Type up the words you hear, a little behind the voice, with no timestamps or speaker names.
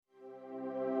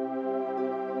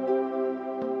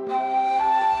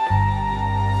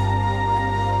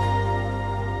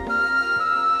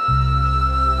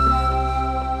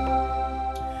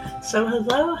So,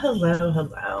 hello, hello,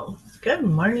 hello. Good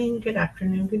morning, good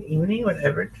afternoon, good evening,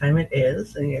 whatever time it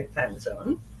is in your time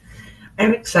zone.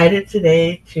 I'm excited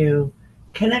today to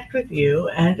connect with you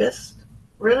and just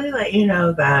really let you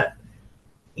know that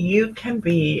you can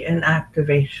be an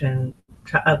activation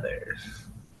to others.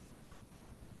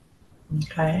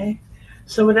 Okay?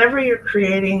 So, whatever you're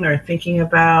creating or thinking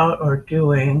about or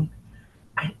doing,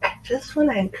 I just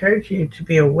want to encourage you to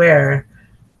be aware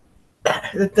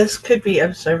that this could be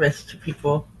of service to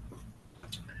people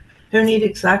who need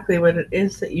exactly what it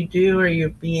is that you do or you're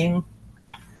being.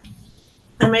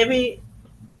 And maybe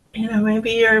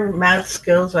your math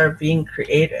skills are being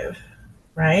creative,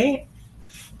 right?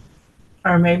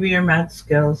 Or maybe your math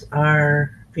skills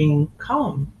are being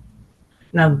calm.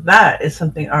 Now that is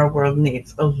something our world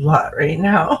needs a lot right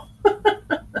now.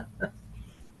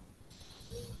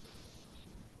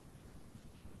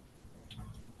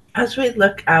 As we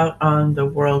look out on the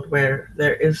world where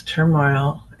there is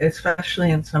turmoil,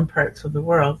 especially in some parts of the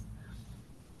world,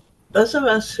 those of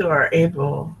us who are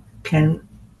able can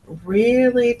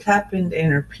really tap into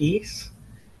inner peace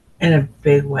in a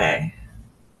big way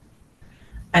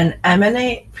and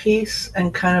emanate peace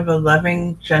and kind of a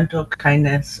loving, gentle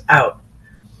kindness out.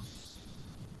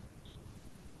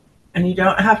 And you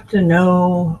don't have to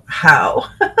know how.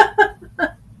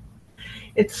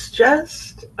 It's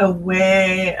just a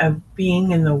way of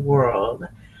being in the world.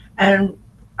 And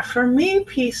for me,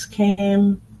 peace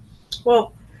came,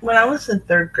 well, when I was in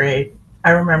third grade,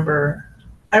 I remember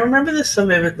I remember this so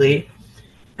vividly.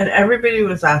 And everybody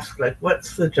was asked, like,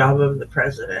 what's the job of the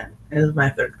president? It was my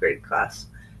third grade class.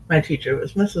 My teacher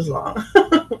was Mrs. Long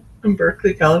in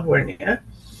Berkeley, California,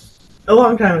 a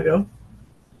long time ago.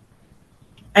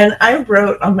 And I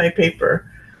wrote on my paper,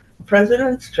 the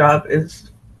president's job is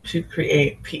to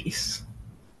create peace.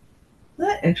 Isn't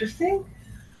that interesting?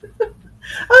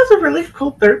 I was a really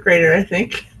cool third grader, I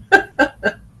think.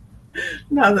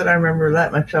 Not that I remember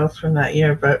that much else from that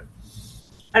year, but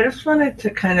I just wanted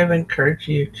to kind of encourage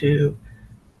you to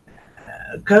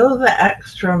go the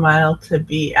extra mile to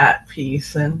be at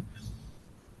peace. And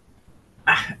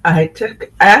I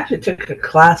actually took a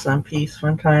class on peace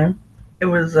one time. It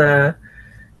was a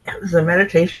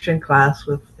meditation class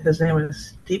with, his name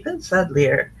was Stephen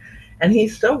Sadlier, and he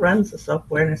still runs the Self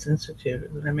Awareness Institute.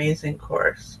 It was an amazing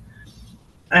course.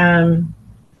 Um,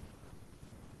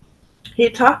 he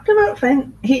talked about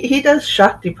he does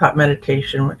Shaktipat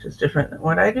meditation, which is different than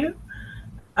what I do.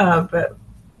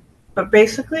 But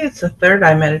basically, it's a third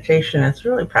eye meditation. It's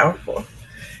really powerful,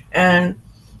 and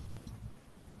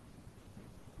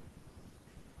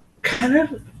kind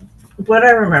of what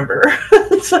I remember.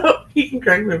 So you can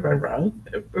correct me if I'm wrong,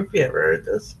 if you ever heard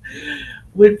this,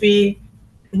 would be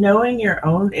knowing your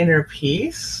own inner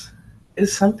peace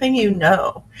is something you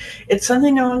know. It's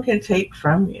something no one can take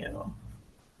from you.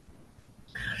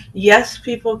 Yes,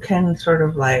 people can sort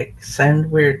of like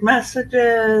send weird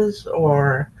messages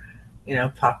or,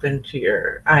 pop into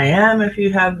your IM if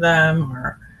you have them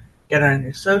or get on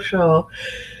your social.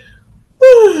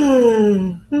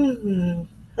 That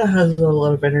has a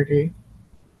lot of energy.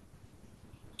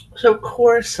 So, of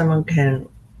course, someone can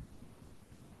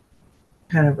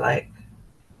kind of like,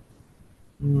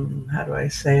 how do I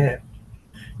say it?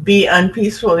 Be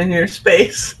unpeaceful in your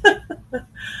space.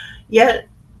 Yet,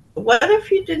 what if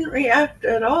you didn't react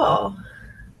at all?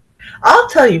 I'll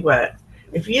tell you what,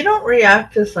 if you don't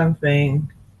react to something,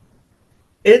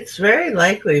 it's very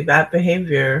likely that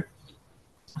behavior,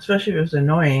 especially if it's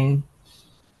annoying,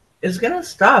 is going to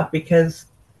stop because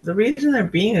the reason they're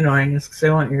being annoying is because they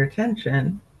want your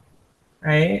attention,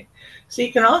 right? So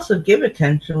you can also give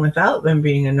attention without them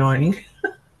being annoying,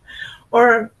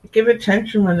 or give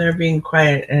attention when they're being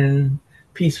quiet and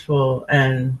peaceful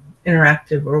and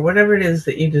interactive, or whatever it is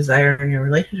that you desire in your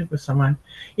relationship with someone.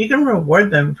 You can reward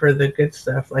them for the good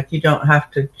stuff. Like, you don't have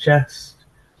to just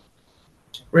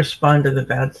respond to the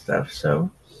bad stuff. So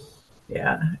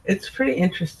yeah, it's pretty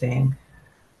interesting.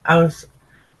 I was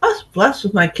blessed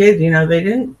with my kids. They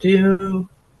didn't do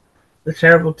the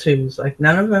terrible twos. Like,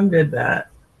 none of them did that.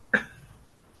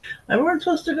 They weren't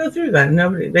supposed to go through that.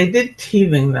 Nobody. They did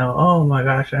teething though. Oh my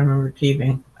gosh, I remember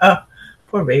teething. Oh,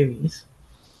 poor babies.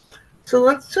 So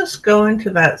let's just go into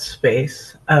that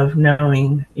space of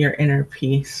knowing your inner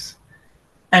peace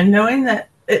and knowing that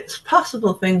it's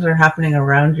possible things are happening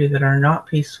around you that are not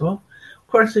peaceful. Of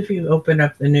course, if you open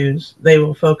up the news, they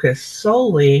will focus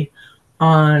solely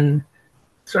on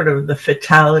sort of the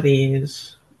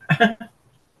fatalities.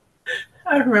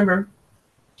 I remember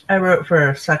I wrote for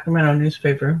a Sacramento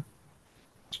newspaper.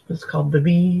 It was called The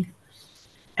Bee.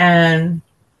 And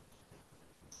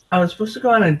I was supposed to go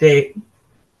on a date.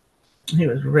 He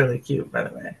was really cute, by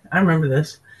the way. I remember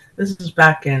this. This is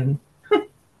back in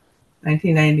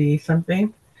 1990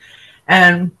 something.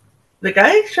 And the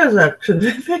guy shows up to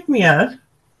pick me up.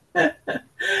 And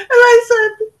I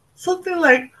said something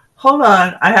like, hold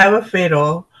on, I have a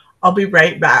fatal. I'll be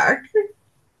right back.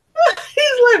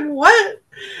 He's like, what?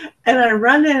 And I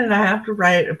run in and I have to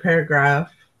write a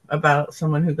paragraph about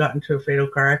someone who got into a fatal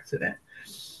car accident.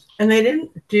 And they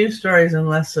didn't do stories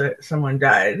unless someone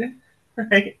died,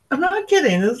 right? I'm not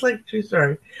kidding. This is like a true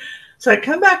story. So I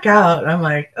come back out. And I'm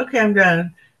like, okay, I'm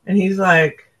done. And he's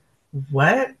like,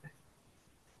 what?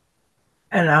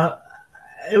 And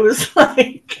it was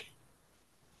like,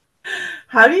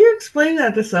 how do you explain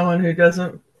that to someone who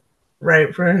doesn't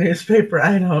write for a newspaper?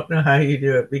 I don't know how you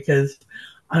do it because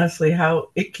honestly, how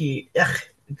icky,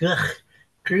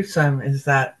 gruesome is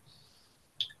that?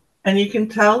 And you can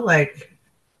tell, like,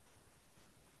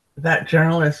 that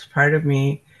journalist part of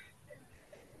me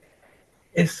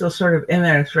is still sort of in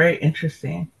there. It's very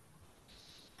interesting.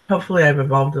 Hopefully, I've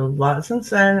evolved a lot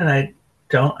since then, and I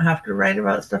don't have to write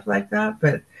about stuff like that.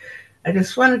 But I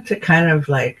just wanted to kind of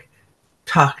like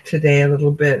talk today a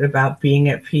little bit about being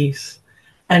at peace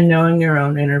and knowing your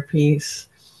own inner peace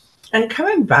and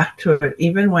coming back to it,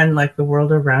 even when like the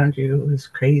world around you is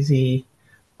crazy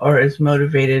or is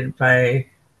motivated by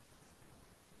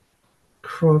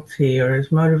cruelty or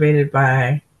is motivated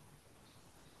by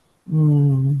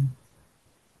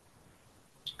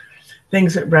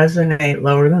things that resonate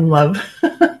lower than love.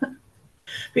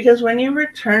 Because when you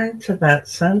return to that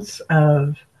sense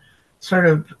of sort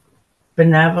of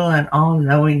benevolent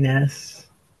all-knowingness,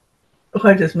 oh,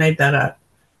 I just made that up.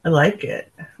 I like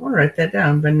it. I want to write that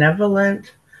down.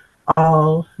 Benevolent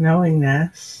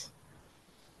all-knowingness.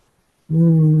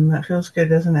 That feels good,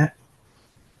 doesn't it?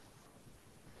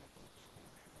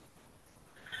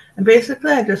 And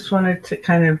basically, I just wanted to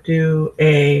kind of do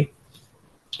a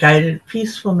guided,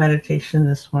 peaceful meditation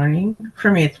this morning.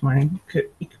 For me, it's morning.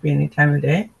 It could be any time of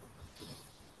day.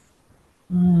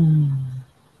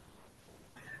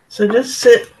 So just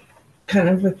sit kind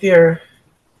of with your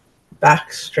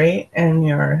back straight and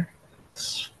your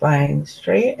spine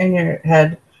straight and your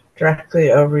head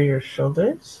directly over your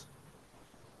shoulders.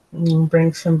 And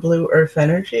bring some blue earth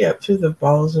energy up through the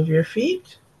balls of your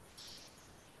feet.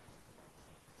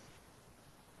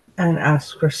 And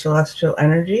ask for celestial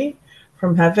energy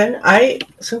from heaven. I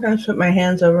sometimes put my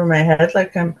hands over my head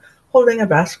like I'm holding a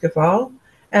basketball,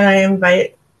 and I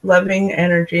invite loving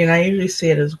energy, and I usually see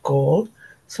it as gold.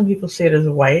 Some people see it as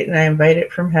white, and I invite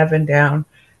it from heaven down,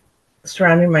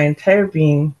 surrounding my entire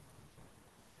being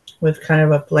with kind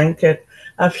of a blanket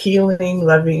of healing,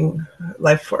 loving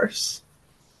life force.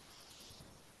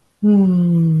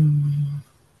 Thank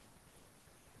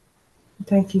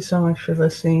you so much for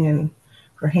listening and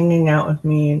for hanging out with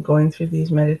me and going through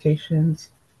these meditations.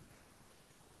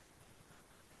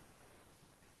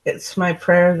 It's my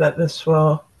prayer that this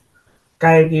will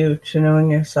guide you to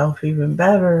knowing yourself even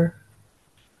better,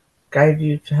 guide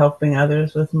you to helping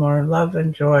others with more love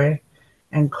and joy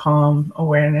and calm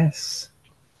awareness.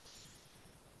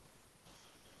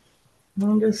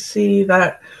 And just see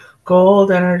that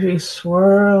gold energy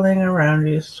swirling around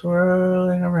you,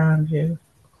 swirling around you.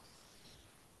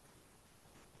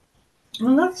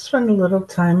 And let's spend a little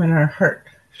time in our heart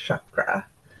chakra.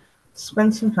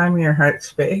 Spend some time in your heart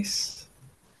space.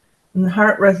 And the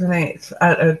heart resonates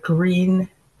at a green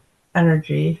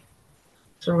energy.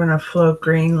 So we're going to flow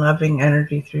green, loving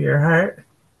energy through your heart.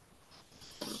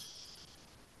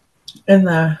 In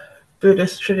the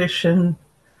Buddhist tradition,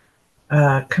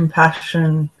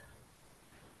 compassion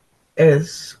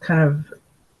is kind of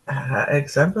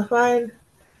exemplified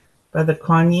by the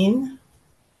Kuan Yin.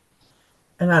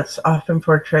 And that's often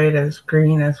portrayed as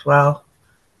green as well.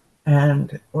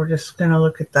 And we're just going to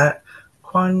look at that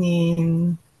Kuan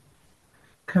Yin,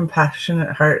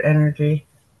 compassionate heart energy.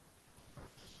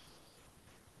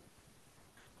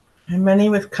 And many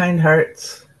with kind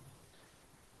hearts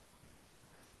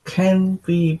can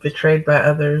be betrayed by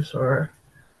others or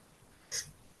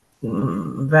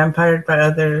vampired by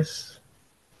others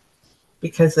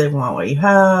because they want what you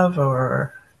have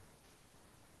or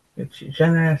you're too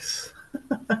generous.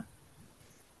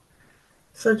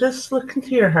 So just look into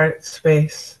your heart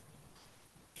space.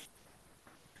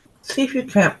 See if you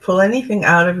can't pull anything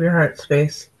out of your heart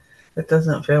space that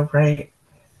doesn't feel right.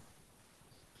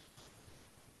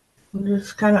 And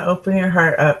just kind of open your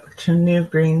heart up to new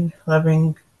green,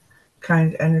 loving,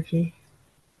 kind energy.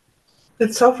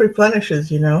 It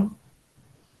self-replenishes, you know.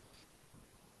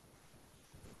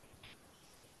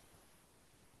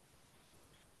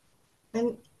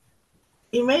 And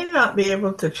You may not be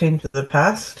able to change the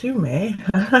past. You may.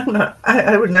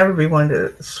 I would never be one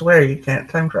to swear you can't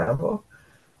time travel.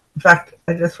 In fact,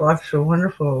 I just watched a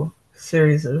wonderful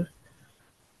series of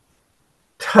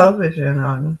television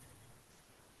on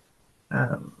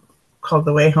um, called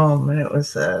The Way Home, and it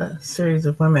was a series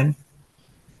of women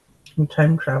who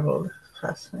time traveled.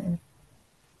 Fascinating.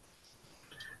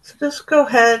 So just go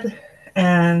ahead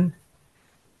and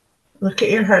look at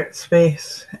your heart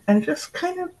space and just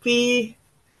kind of be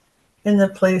in the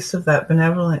place of that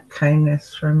benevolent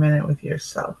kindness for a minute with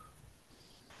yourself.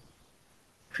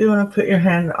 If you want to put your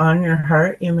hand on your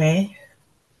heart, you may.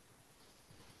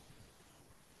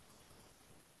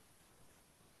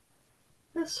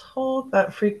 Just hold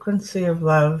that frequency of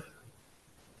love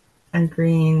and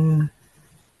green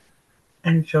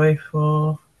and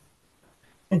joyful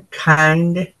and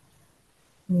kind,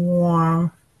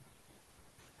 warm.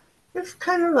 Just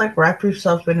kind of like wrap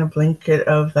yourself in a blanket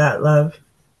of that love.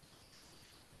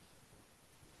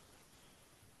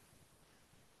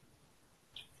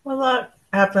 A lot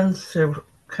happens to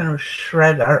kind of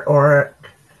shred our auric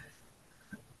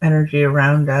energy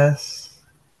around us.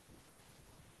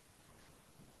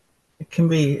 It can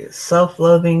be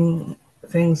self-loathing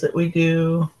things that we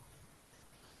do,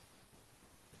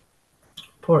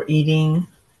 poor eating.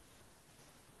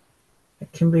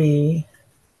 It can be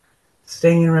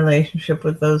staying in relationship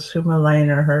with those who malign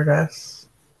or hurt us.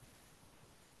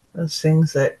 Those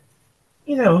things that,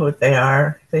 you know what they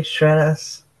are. They shred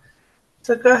us.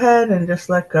 So go ahead and just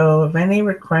let go of any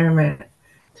requirement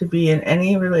to be in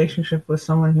any relationship with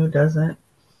someone who doesn't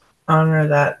honor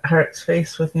that heart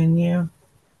space within you.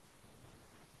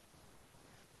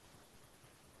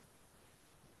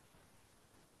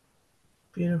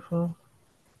 Beautiful.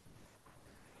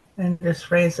 And just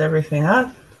raise everything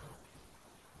up.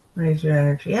 Raise your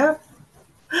energy up.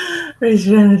 Raise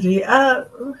your energy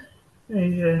up.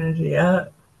 Raise your energy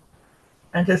up.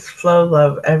 And just flow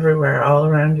love everywhere, all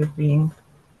around your being.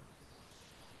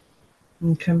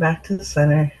 And come back to the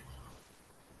center.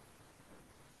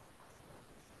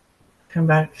 Come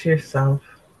back to yourself.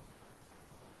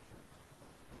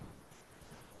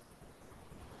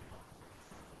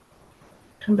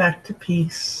 Come back to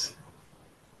peace.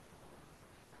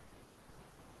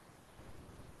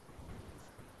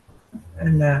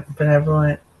 And that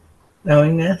benevolent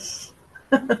knowingness.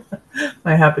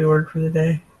 My happy word for the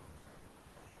day.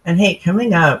 And hey,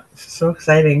 coming up, so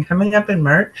exciting, coming up in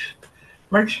March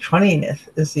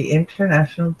 20th is the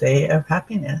International Day of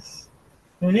Happiness.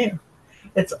 Who knew?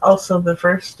 It's also the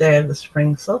first day of the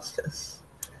spring solstice.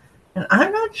 And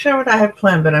I'm not sure what I have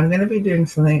planned, but I'm going to be doing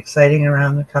something exciting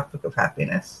around the topic of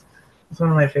happiness. It's one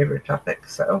of my favorite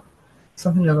topics, so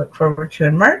something to look forward to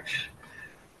in March.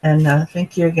 And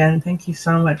thank you again. Thank you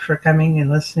so much for coming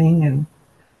and listening and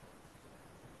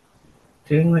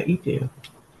doing what you do.